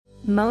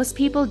Most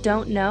people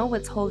don't know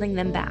what's holding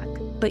them back,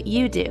 but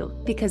you do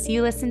because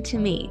you listen to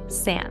me,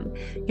 Sam,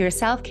 your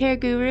self-care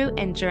guru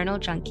and journal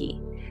junkie.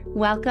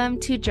 Welcome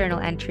to Journal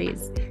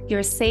Entries,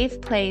 your safe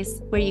place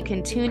where you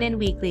can tune in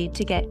weekly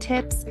to get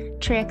tips,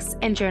 tricks,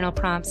 and journal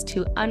prompts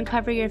to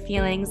uncover your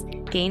feelings,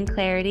 gain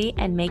clarity,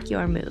 and make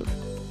your move.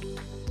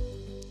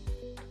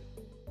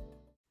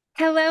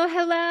 Hello,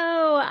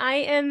 hello.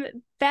 I am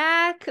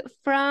back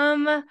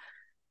from,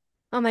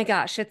 oh my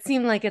gosh, it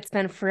seemed like it's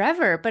been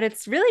forever, but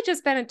it's really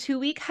just been a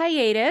 2-week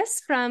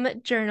hiatus from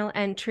Journal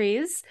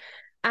Entries.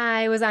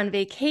 I was on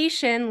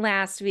vacation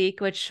last week,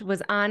 which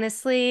was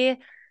honestly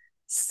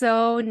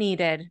so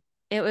needed.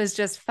 It was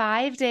just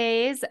 5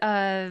 days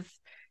of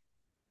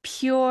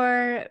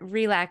pure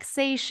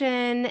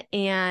relaxation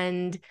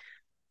and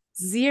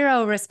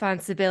zero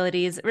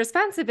responsibilities.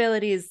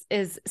 Responsibilities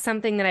is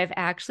something that I've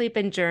actually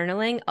been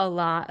journaling a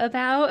lot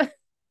about.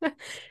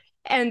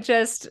 And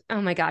just, oh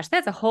my gosh,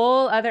 that's a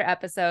whole other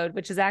episode,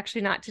 which is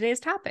actually not today's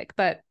topic.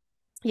 But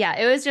yeah,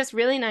 it was just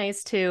really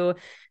nice to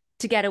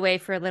get away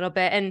for a little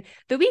bit. And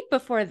the week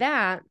before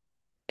that,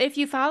 if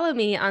you follow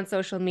me on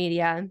social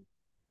media,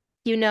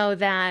 you know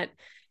that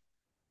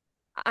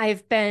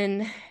I've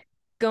been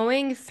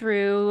going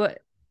through,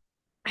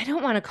 I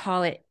don't want to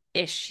call it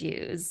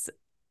issues,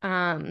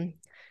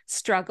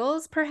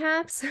 struggles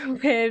perhaps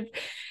with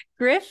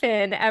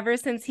Griffin ever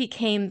since he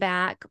came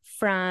back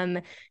from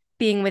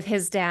being with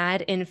his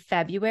dad in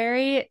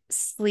February.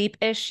 Sleep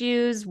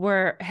issues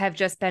have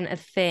just been a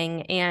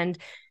thing. And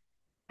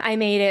I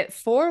made it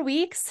 4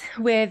 weeks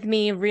with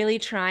me really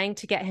trying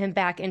to get him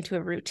back into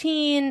a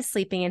routine,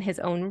 sleeping in his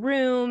own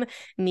room,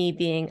 me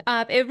being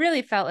up. It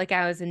really felt like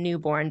I was a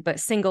newborn, but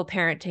single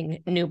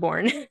parenting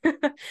newborn,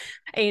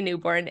 a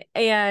newborn.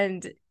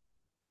 And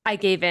I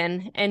gave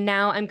in and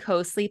now I'm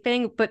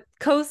co-sleeping, but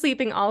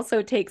co-sleeping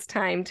also takes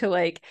time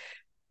to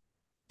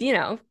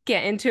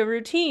get into a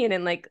routine.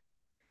 And like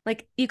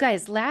you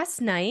guys,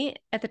 last night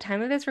at the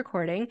time of this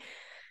recording,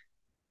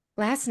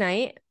 last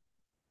night,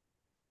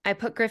 I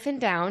put Griffin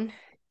down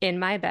in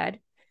my bed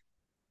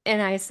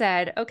and I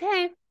said,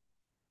 okay,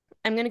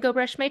 I'm going to go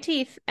brush my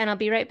teeth and I'll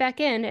be right back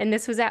in. And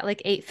this was at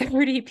like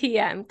 8:30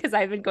 p.m. because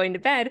I've been going to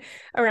bed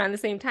around the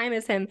same time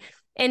as him.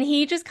 And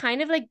he just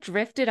kind of like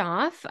drifted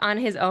off on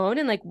his own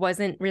and like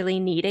wasn't really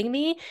needing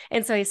me.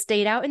 And so I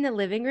stayed out in the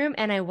living room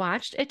and I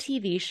watched a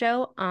TV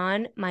show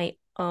on my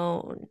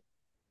own,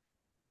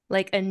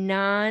 like a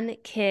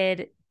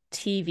non-kid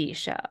TV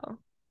show.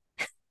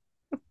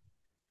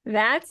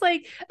 That's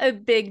like a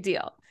big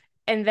deal.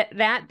 And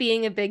that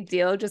being a big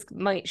deal just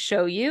might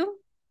show you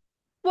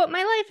what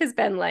my life has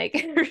been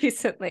like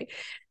recently.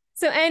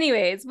 So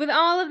anyways, with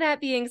all of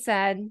that being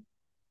said,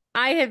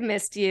 I have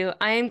missed you.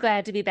 I am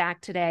glad to be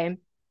back today.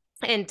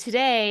 And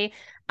today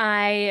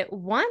I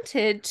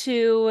wanted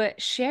to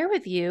share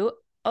with you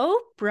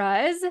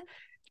Oprah's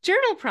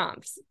journal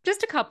prompts,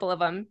 just a couple of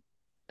them.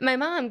 My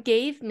mom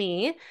gave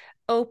me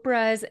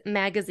Oprah's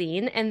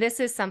magazine, and this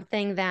is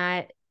something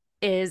that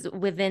is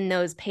within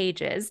those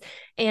pages.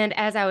 And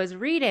as I was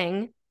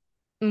reading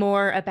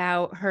more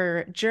about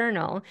her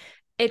journal,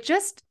 it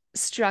just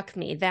struck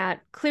me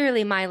that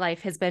clearly my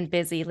life has been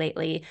busy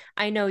lately.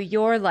 I know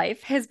your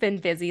life has been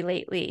busy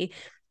lately.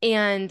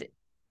 And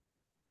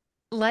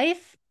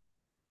life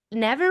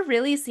never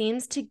really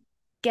seems to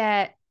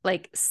get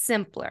like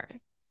simpler.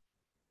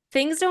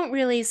 Things don't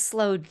really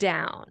slow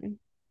down.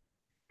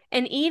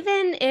 And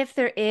even if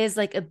there is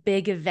like a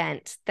big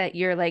event that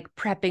you're like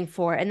prepping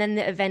for, and then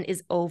the event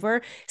is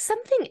over,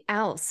 something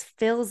else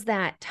fills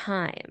that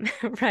time,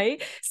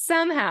 right?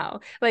 Somehow,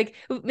 like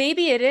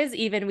maybe it is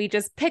even we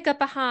just pick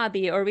up a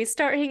hobby or we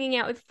start hanging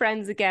out with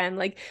friends again.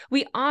 Like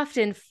we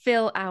often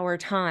fill our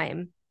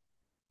time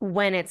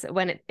when it's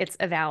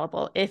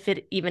available, if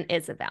it even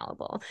is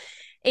available.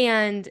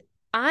 And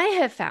I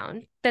have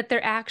found that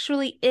there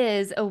actually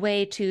is a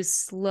way to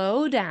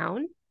slow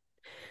down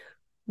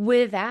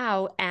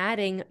without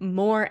adding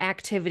more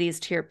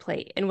activities to your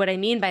plate. And what I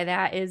mean by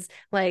that is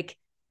like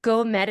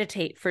go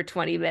meditate for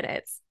 20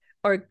 minutes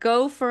or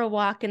go for a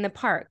walk in the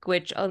park,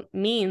 which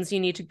means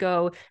you need to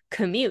go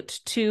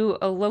commute to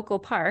a local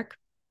park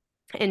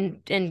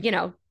and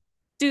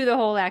do the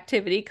whole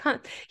activity.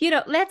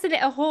 That's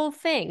a whole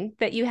thing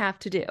that you have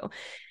to do.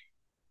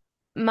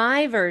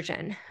 My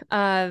version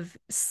of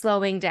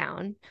slowing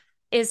down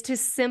is to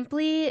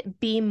simply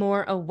be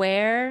more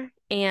aware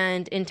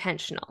and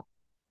intentional.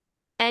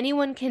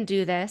 Anyone can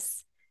do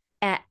this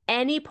at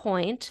any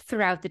point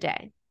throughout the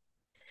day.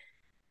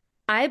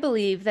 I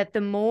believe that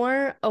the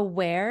more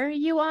aware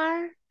you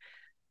are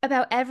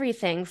about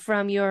everything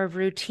from your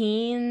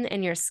routine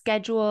and your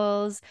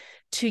schedules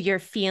to your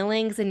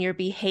feelings and your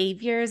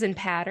behaviors and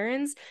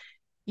patterns,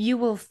 you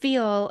will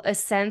feel a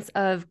sense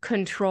of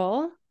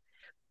control,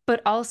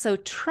 but also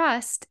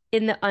trust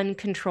in the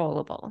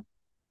uncontrollable.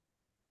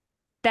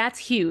 That's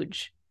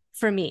huge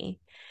for me.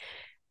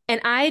 And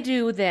I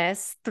do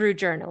this through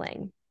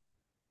journaling.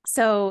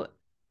 So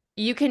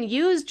you can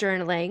use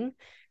journaling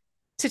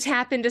to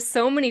tap into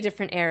so many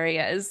different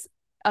areas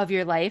of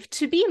your life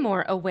to be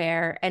more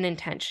aware and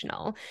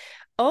intentional.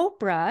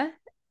 Oprah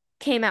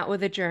came out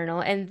with a journal,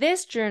 and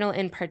this journal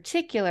in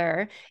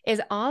particular is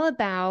all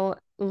about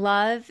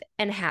love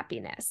and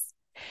happiness.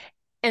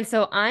 And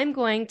so I'm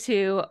going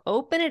to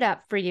open it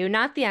up for you,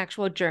 not the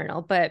actual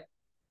journal, but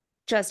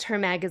just her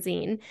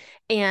magazine.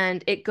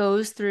 And it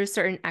goes through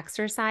certain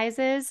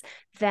exercises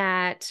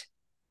that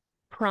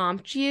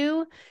prompt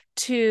you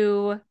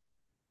to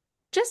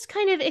just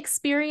kind of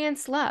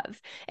experience love.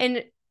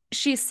 And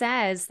she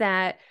says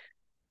that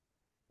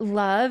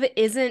love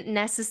isn't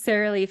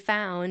necessarily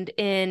found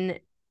in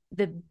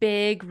the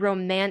big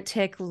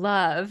romantic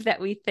love that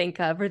we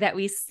think of or that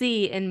we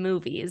see in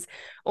movies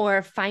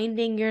or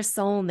finding your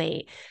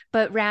soulmate,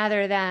 but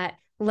rather that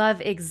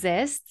love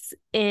exists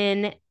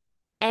in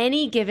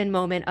any given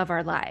moment of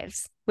our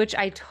lives, which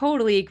I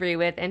totally agree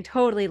with and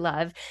totally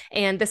love.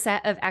 And the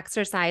set of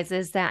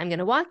exercises that I'm going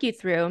to walk you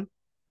through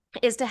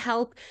is to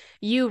help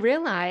you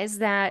realize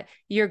that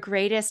your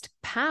greatest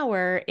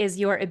power is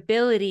your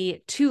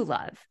ability to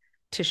love,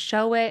 to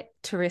show it,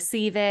 to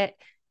receive it,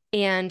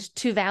 and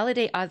to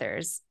validate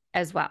others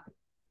as well.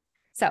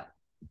 So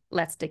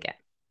let's dig in.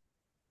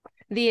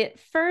 The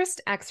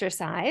first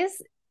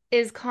exercise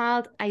is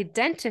called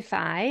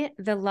Identify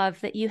the Love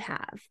That You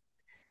Have.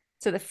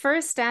 So the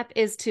first step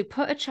is to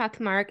put a check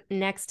mark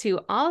next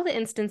to all the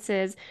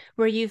instances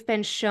where you've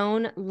been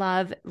shown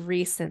love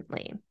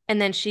recently.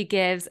 And then she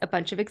gives a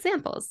bunch of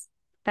examples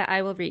that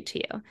I will read to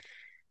you.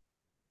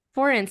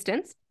 For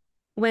instance,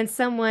 when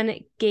someone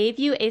gave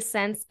you a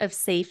sense of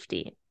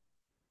safety,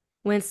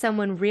 when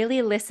someone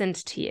really listened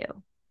to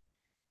you,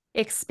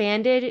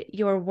 expanded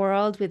your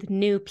world with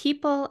new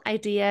people,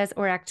 ideas,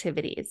 or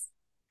activities,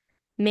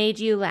 made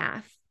you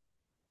laugh,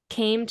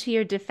 came to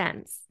your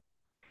defense,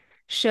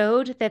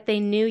 showed that they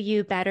knew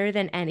you better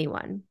than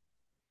anyone,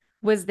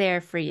 was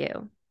there for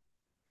you,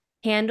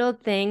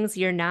 handled things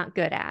you're not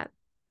good at,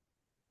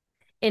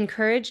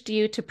 encouraged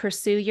you to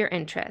pursue your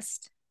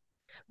interest,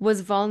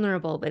 was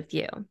vulnerable with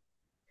you,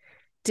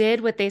 did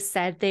what they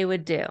said they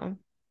would do,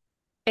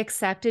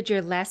 accepted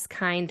your less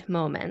kind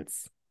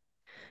moments,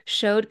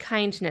 showed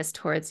kindness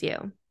towards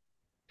you,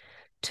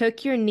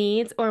 took your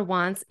needs or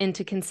wants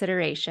into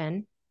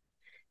consideration,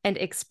 and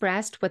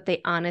expressed what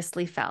they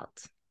honestly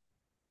felt.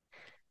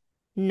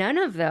 None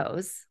of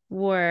those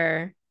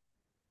were,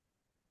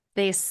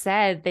 they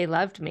said they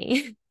loved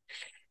me.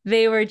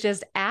 They were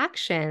just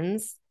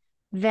actions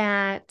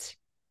that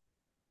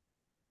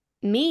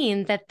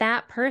mean that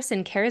that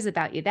person cares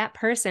about you. That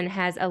person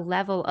has a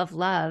level of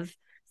love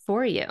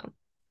for you.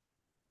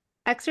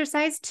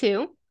 Exercise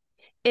 2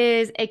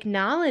 is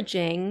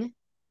acknowledging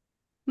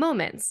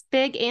moments,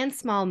 big and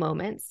small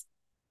moments,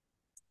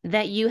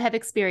 that you have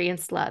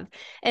experienced love.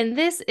 And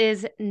this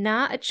is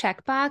not a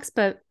checkbox,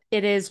 but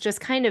it is just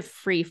kind of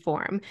free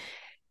form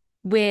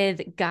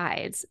with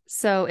guides.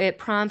 So it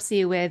prompts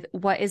you with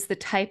what is the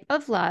type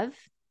of love,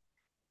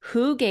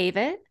 who gave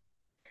it,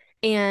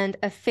 and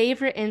a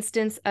favorite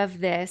instance of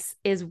this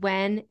is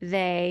when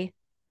they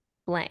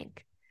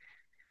blank.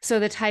 So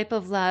the type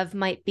of love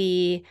might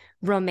be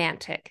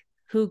romantic.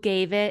 Who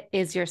gave it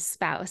is your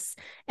spouse.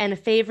 And a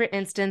favorite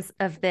instance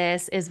of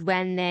this is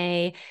when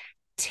they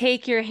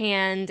take your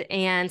hand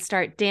and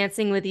start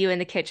dancing with you in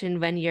the kitchen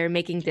when you're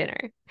making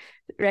dinner,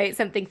 right?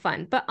 Something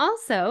fun. But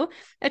also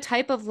a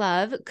type of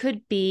love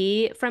could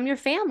be from your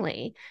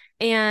family.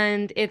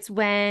 And it's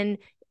when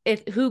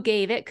who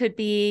gave it could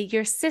be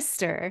your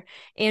sister.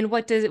 And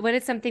what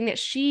is something that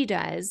she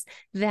does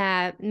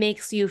that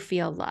makes you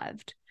feel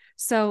loved?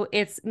 So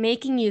it's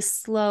making you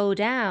slow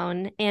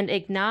down and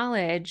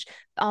acknowledge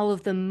all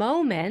of the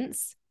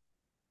moments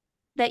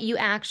that you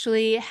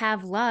actually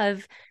have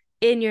love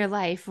in your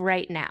life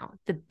right now.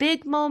 The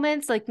big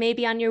moments, like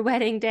maybe on your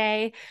wedding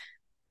day,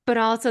 but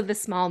also the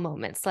small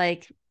moments,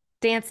 like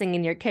dancing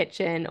in your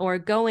kitchen or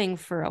going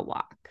for a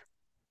walk.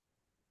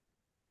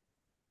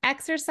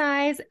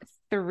 Exercise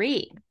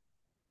 3.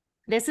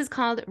 This is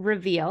called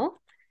Reveal,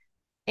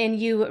 and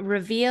you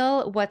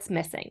reveal what's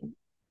missing.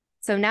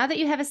 So now that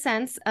you have a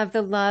sense of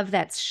the love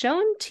that's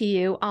shown to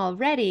you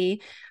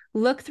already,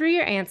 look through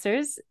your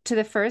answers to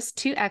the first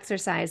 2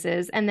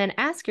 exercises and then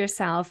ask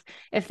yourself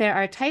if there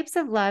are types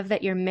of love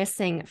that you're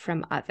missing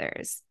from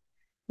others.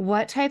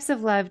 What types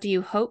of love do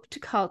you hope to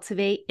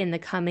cultivate in the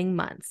coming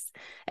months?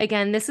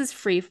 Again, this is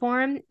free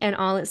form, and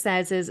all it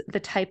says is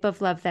the type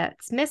of love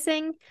that's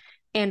missing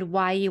and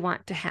why you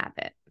want to have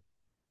it.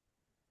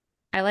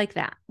 I like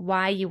that,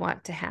 why you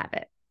want to have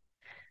it.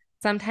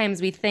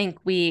 Sometimes we think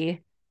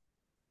we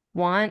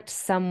want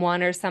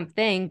someone or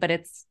something, but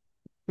it's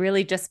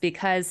really just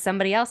because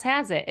somebody else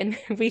has it. And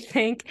we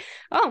think,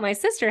 oh, my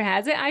sister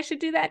has it, I should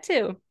do that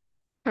too.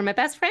 Or my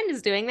best friend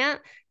is doing that,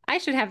 I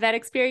should have that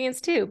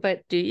experience too.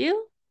 But do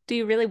you? Do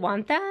you really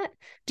want that?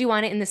 Do you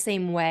want it in the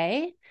same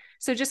way?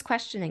 So just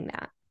questioning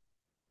that.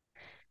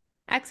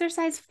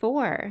 Exercise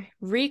 4,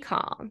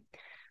 recall.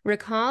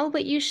 Recall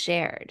what you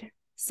shared.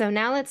 So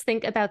now let's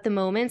think about the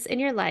moments in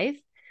your life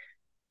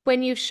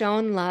when you've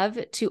shown love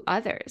to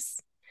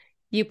others.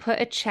 You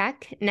put a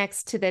check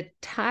next to the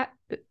top,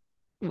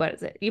 what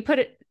is it? You put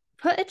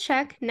a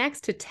check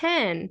next to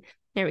 10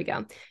 There we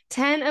go.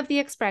 10 of the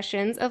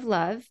expressions of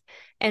love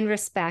and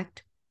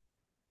respect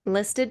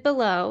listed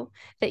below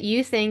that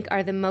you think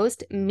are the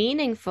most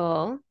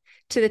meaningful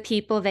to the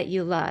people that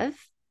you love.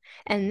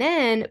 And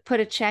then put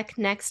a check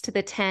next to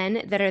the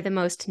 10 that are the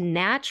most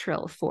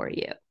natural for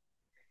you.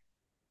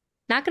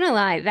 Not gonna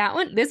lie,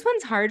 this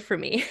one's hard for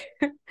me.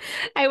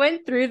 I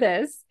went through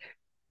this.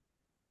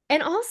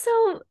 And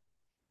also,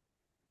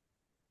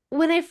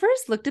 when I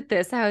first looked at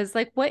this, I was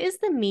like, what is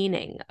the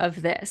meaning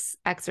of this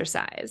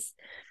exercise?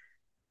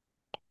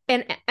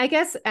 And I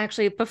guess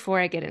actually, before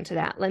I get into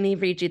that, let me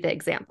read you the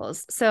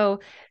examples. So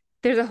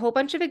there's a whole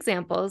bunch of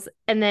examples.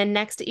 And then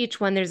next to each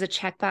one, there's a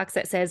checkbox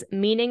that says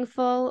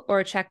meaningful or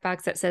a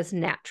checkbox that says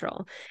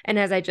natural. And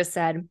as I just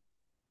said,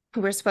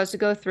 we're supposed to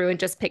go through and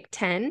just pick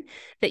 10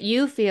 that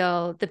you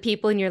feel the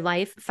people in your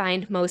life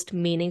find most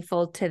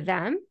meaningful to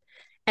them.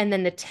 And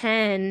then the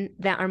 10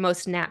 that are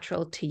most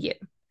natural to you.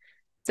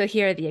 So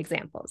here are the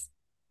examples.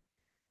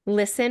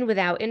 Listen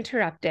without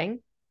interrupting.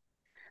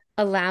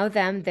 Allow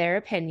them their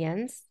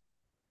opinions.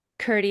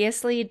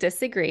 Courteously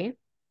disagree.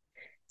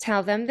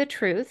 Tell them the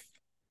truth.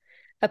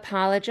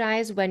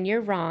 Apologize when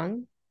you're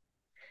wrong.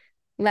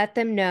 Let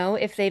them know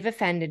if they've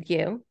offended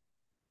you.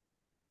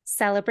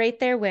 Celebrate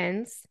their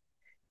wins.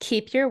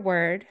 Keep your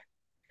word.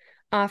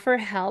 Offer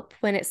help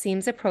when it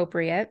seems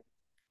appropriate.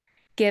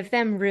 Give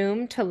them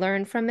room to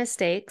learn from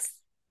mistakes.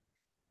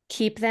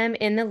 Keep them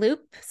in the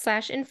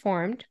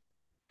loop/informed.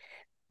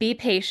 Be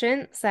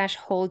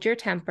patient/hold your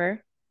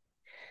temper.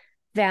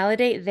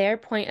 Validate their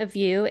point of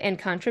view and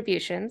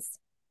contributions.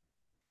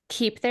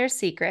 Keep their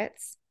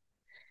secrets.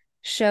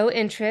 Show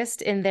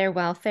interest in their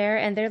welfare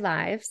and their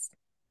lives.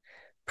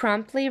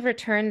 Promptly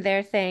return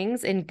their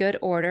things in good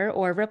order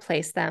or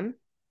replace them.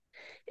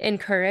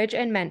 Encourage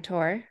and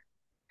mentor.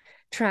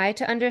 Try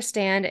to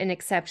understand and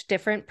accept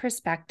different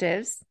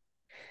perspectives.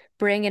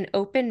 Bring an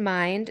open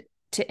mind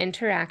to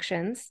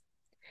interactions.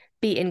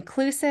 Be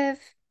inclusive.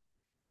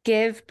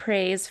 Give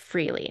praise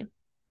freely.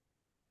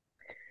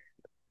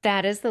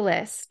 That is the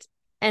list.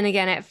 And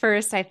again, at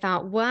first I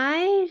thought,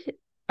 why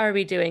are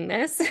we doing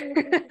this?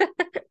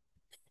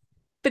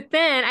 But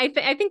then I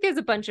think there's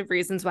a bunch of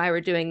reasons why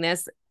we're doing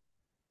this.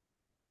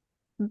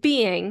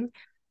 Being,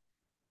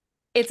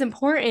 it's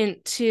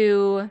important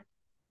to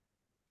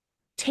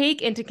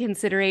take into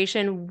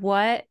consideration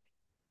what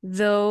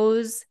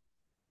those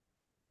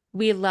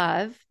we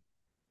love,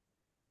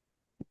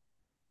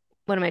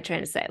 what am I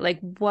trying to say? Like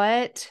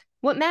what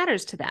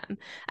matters to them.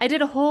 I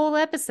did a whole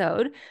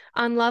episode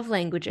on love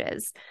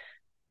languages,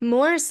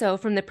 more so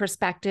from the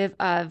perspective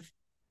of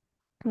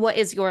what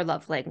is your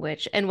love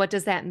language and what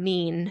does that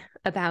mean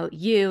about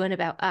you and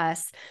about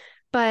us?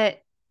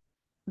 But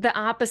the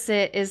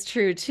opposite is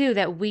true too,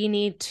 that we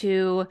need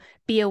to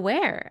be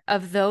aware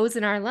of those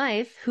in our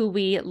life who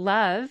we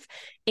love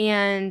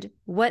and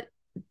what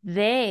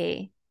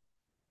they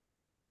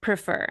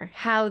prefer,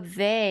 how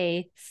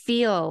they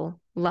feel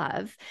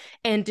love,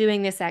 and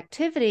doing this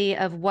activity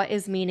of what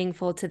is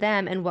meaningful to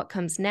them and what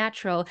comes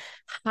natural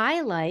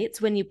highlights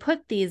when you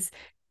put these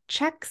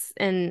checks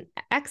and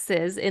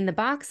X's in the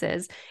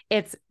boxes,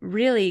 it's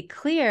really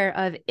clear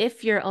of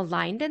if you're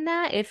aligned in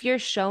that, if you're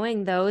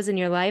showing those in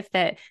your life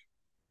that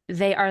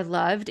they are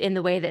loved in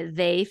the way that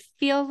they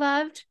feel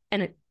loved.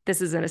 And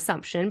this is an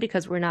assumption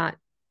because we're not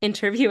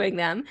interviewing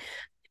them,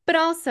 but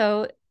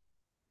also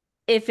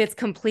if it's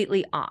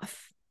completely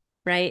off,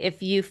 right?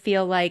 If you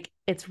feel like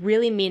it's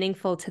really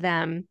meaningful to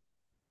them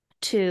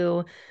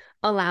to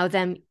allow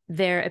them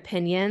their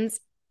opinions,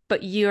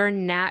 but you're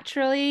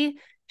naturally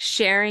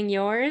sharing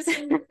yours,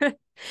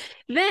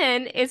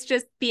 then it's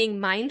just being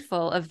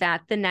mindful of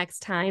that the next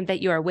time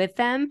that you are with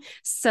them.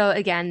 So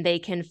again, they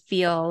can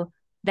feel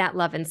that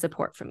love and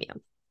support from you.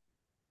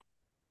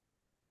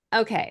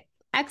 Okay,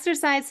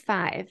 exercise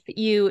 5,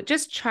 you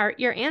just chart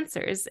your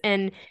answers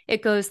and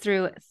it goes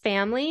through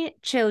family,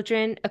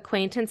 children,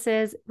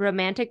 acquaintances,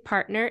 romantic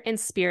partner, and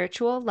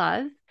spiritual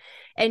love.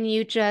 And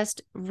you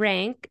just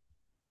rank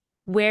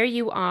where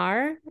you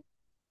are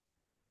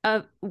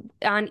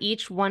on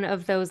each one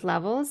of those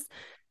levels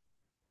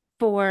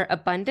for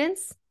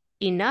abundance,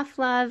 enough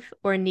love,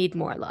 or need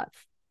more love.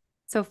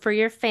 So for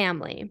your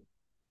family,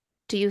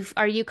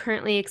 are you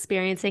currently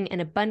experiencing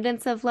an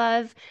abundance of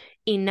love,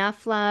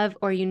 enough love,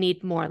 or you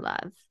need more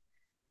love?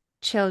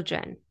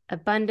 Children,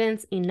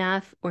 abundance,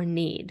 enough, or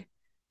need.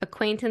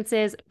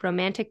 Acquaintances,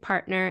 romantic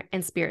partner,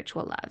 and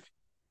spiritual love.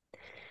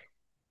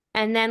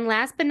 And then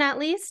last but not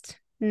least,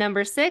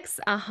 number 6,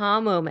 aha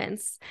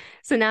moments.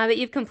 So now that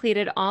you've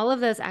completed all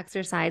of those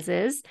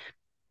exercises,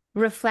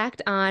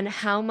 reflect on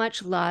how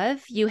much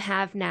love you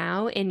have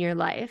now in your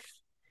life.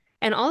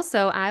 And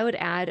also, I would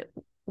add,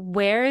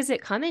 where is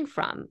it coming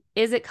from?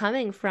 Is it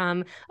coming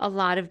from a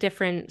lot of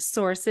different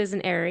sources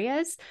and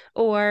areas,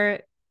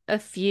 or a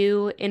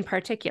few in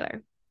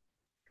particular?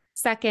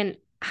 Second,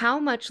 how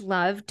much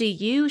love do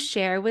you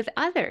share with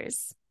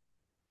others?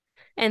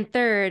 And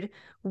third,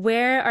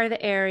 where are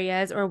the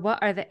areas, or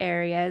what are the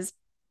areas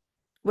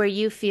where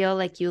you feel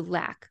like you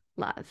lack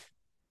love?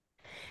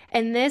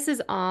 And this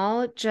is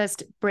all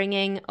just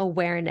bringing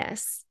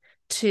awareness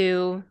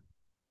to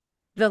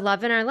the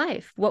love in our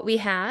life, what we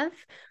have,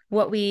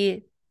 what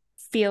we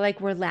feel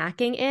like we're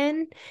lacking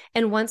in.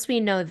 And once we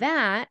know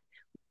that,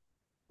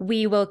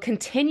 we will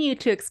continue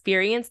to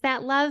experience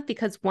that love,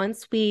 because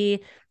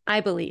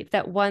I believe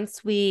that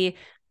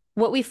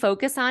what we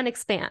focus on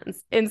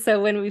expands. And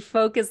so when we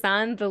focus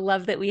on the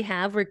love that we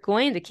have, we're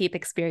going to keep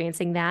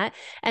experiencing that.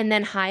 And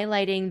then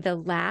highlighting the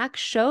lack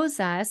shows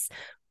us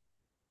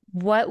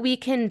what we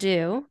can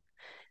do,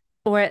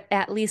 or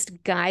at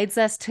least guides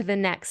us to the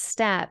next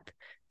step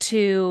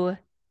to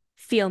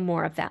feel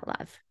more of that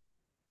love.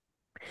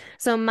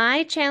 So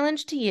my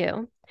challenge to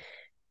you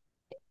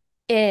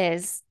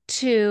is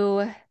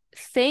to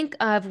think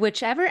of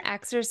whichever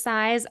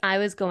exercise I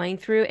was going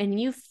through and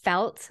you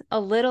felt a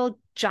little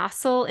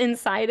jostle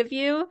inside of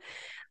you.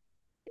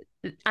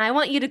 I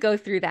want you to go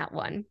through that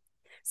one.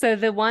 So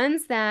the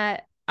ones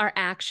that are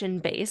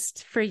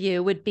action-based for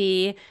you would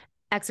be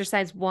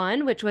exercise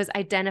 1, which was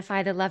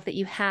identify the love that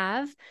you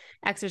have.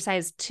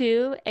 Exercise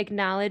 2,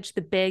 acknowledge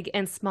the big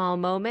and small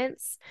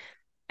moments.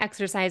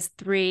 Exercise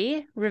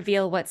 3,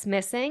 reveal what's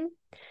missing.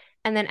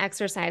 And then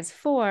exercise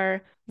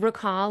 4,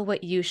 recall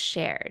what you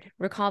shared.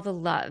 Recall the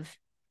love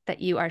that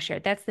you are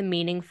shared. That's the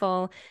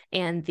meaningful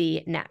and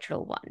the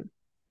natural one.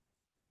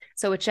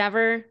 So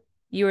whichever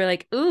you were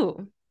like,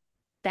 ooh,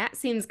 that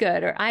seems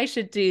good, or I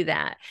should do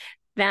that,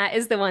 that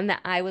is the one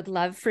that I would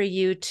love for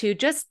you to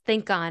just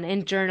think on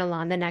and journal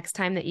on the next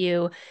time that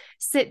you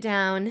sit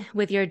down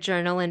with your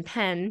journal and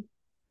pen.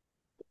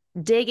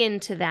 Dig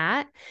into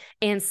that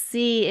and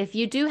see if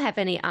you do have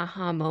any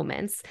aha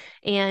moments,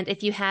 and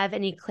if you have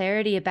any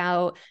clarity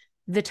about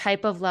the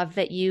type of love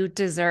that you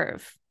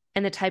deserve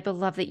and the type of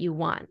love that you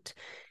want.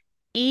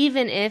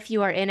 Even if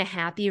you are in a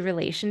happy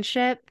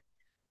relationship,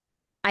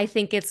 I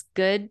think it's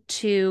good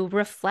to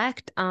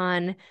reflect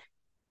on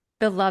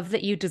the love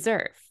that you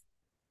deserve.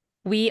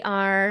 We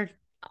are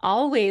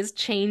always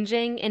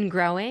changing and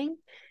growing.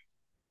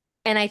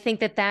 And I think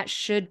that that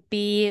should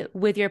be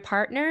with your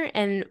partner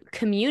and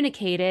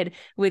communicated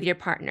with your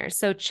partner.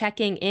 So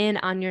checking in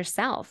on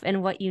yourself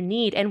and what you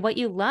need and what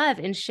you love,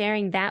 and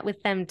sharing that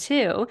with them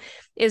too,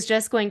 is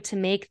just going to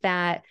make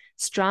that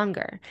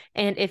stronger.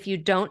 And if you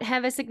don't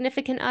have a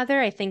significant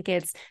other, I think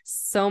it's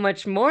so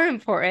much more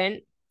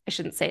important. I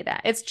shouldn't say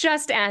that. It's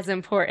just as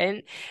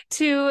important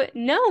to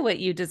know what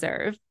you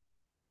deserve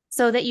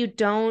so that you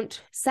don't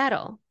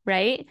settle,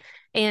 right?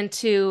 And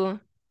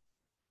to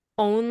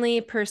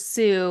only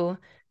pursue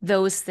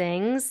those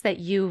things that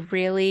you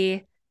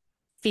really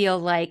feel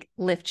like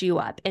lift you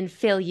up and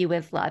fill you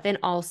with love. And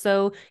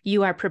also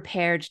you are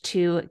prepared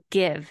to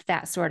give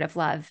that sort of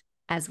love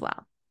as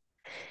well.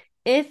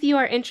 If you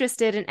are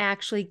interested in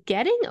actually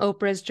getting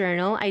Oprah's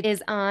journal, it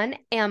is on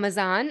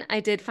Amazon. I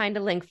did find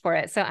a link for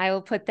it, so I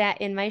will put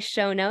that in my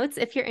show notes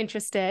if you're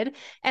interested.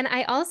 And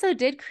I also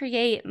did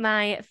create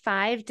my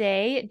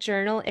 5-day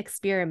journal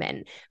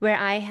experiment, where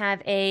I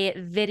have a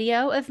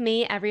video of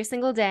me every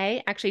single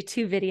day, actually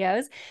 2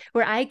 videos,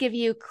 where I give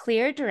you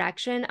clear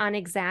direction on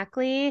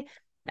exactly,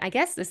 I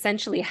guess,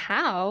 essentially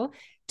how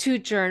to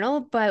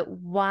journal, but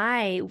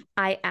why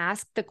I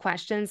ask the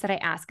questions that I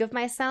ask of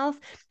myself,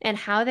 and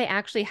how they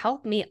actually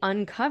help me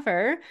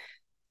uncover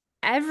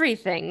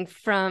everything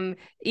from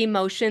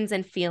emotions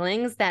and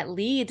feelings that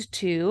lead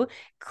to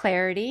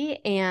clarity,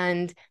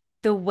 and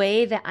the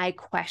way that I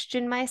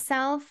question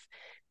myself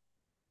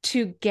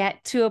to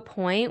get to a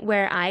point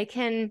where I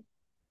can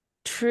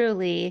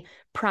truly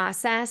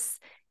process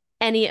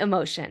any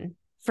emotion,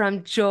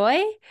 from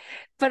joy,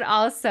 but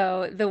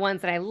also the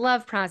ones that I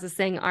love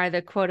processing are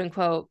the quote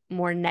unquote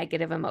more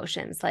negative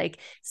emotions like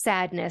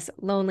sadness,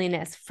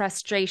 loneliness,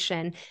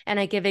 frustration. And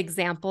I give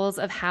examples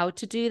of how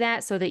to do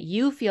that so that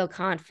you feel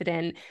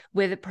confident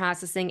with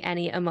processing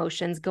any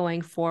emotions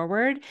going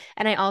forward.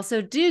 And I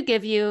also do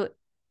give you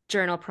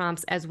journal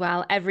prompts as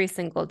well every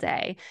single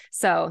day,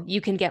 so you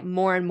can get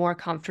more and more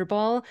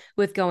comfortable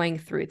with going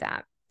through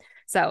that.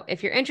 So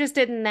if you're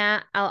interested in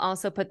that, I'll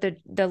also put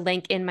the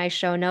link in my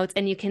show notes,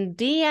 and you can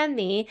DM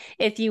me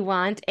if you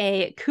want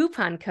a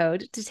coupon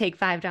code to take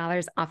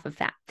 $5 off of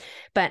that.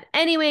 But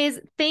anyways,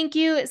 thank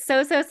you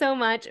so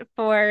much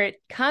for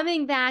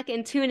coming back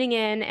and tuning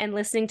in and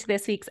listening to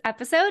this week's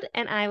episode,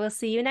 and I will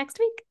see you next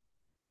week.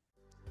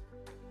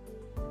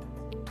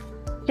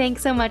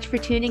 Thanks so much for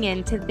tuning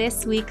in to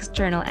this week's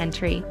journal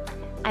entry.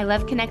 I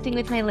love connecting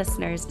with my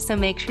listeners, so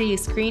make sure you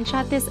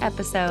screenshot this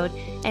episode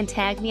and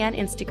tag me on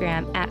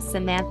Instagram at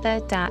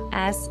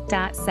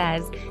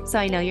samantha.s.says so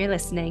I know you're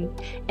listening.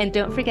 And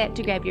don't forget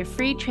to grab your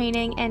free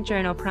training and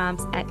journal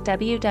prompts at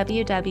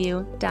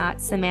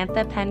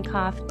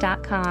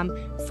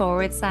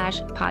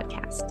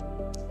www.samanthapenkoff.com/podcast.